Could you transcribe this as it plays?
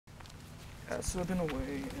Yeah, so I've been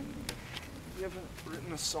away and we haven't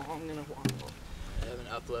written a song in a while. I haven't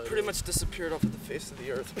uploaded. Pretty much disappeared off of the face of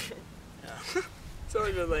the earth. Yeah. It's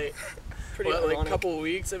only been like, like a couple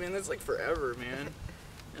weeks? I mean, that's like forever, man.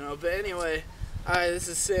 You know, but anyway, hi, this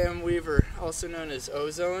is Sam Weaver, also known as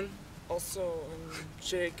Ozone. Also, I'm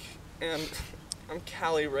Jake, and I'm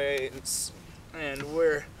Callie Ray, and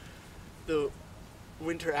we're the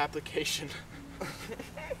winter application.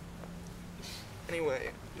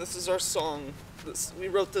 Anyway, this is our song. We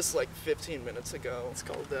wrote this like 15 minutes ago. It's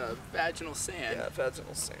called Vaginal Sand. Yeah,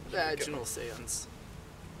 Vaginal Sand. Vaginal Sands.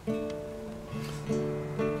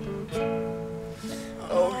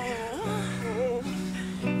 Oh yeah.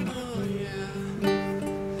 Oh yeah.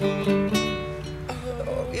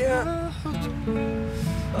 Oh yeah.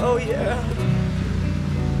 Oh yeah.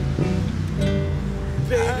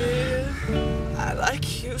 Baby, I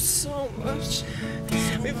like you so much.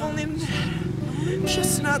 We've only met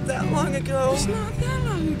just not that long ago. Just not that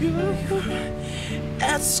long ago.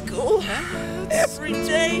 At school, every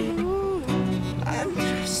day. I'm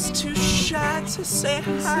just too shy to say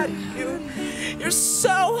hi to you. You're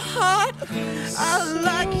so hot. I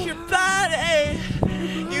like your body.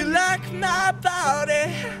 You like my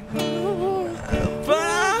body. But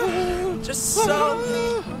I'm just so.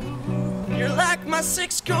 You're like my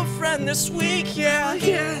sixth girlfriend this week, yeah.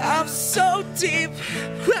 I'm so deep.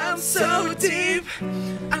 I'm so deep.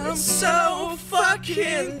 I'm so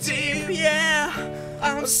fucking deep, yeah.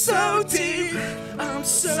 I'm so deep. I'm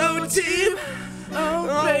so deep.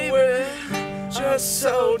 Oh, baby, just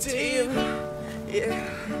so deep, yeah,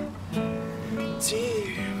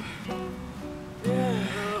 deep,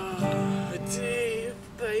 yeah, Deep,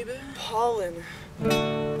 baby. pollen.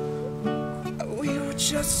 We were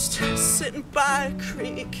just sitting by a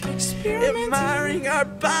creek, admiring our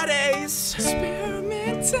bodies,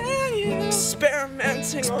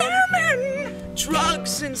 experimenting on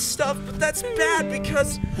drugs and stuff, but that's bad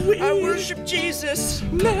because I worship Jesus.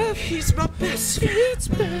 He's my best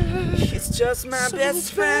friend. He's just my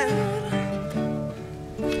best friend.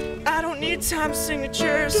 I don't need time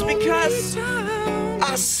signatures because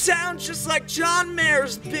I sound just like John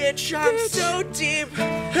Mayer's bitch. I'm so deep.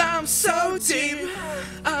 I'm so deep.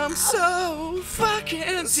 I'm so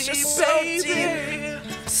fucking deep, baby.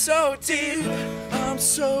 So deep. I'm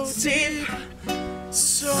so deep.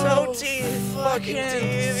 So deep, fucking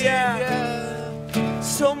deep, yeah.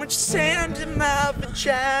 So much sand in my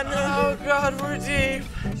vagina. Oh God, we're deep.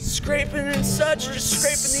 Scraping and such, just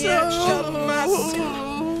scraping the edge of my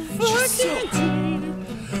skin. Just so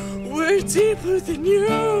deep. We're deeper than you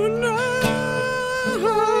know.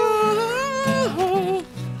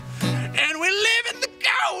 And we live in the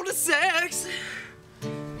cul-de-sacs.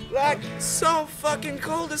 Like so fucking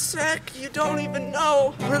cul-de-sac, you don't even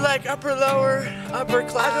know. We're like upper, lower, upper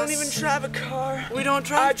class. I don't even drive a car. We don't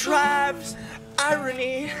drive. I drive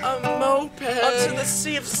irony, a moped, up to the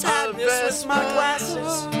sea of sadness with my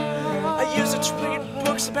glasses. I use it to read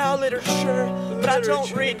books about literature, but I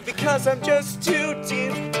don't read because I'm just too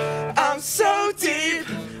deep. I'm so deep.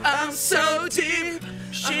 I'm so deep.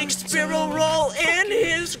 Shakespeare will roll in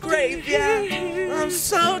his grave, yeah. I'm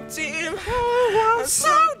so deep. I'm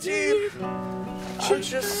so deep. I'm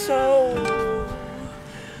just so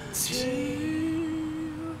deep.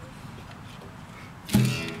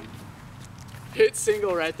 Hit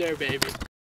single right there, baby.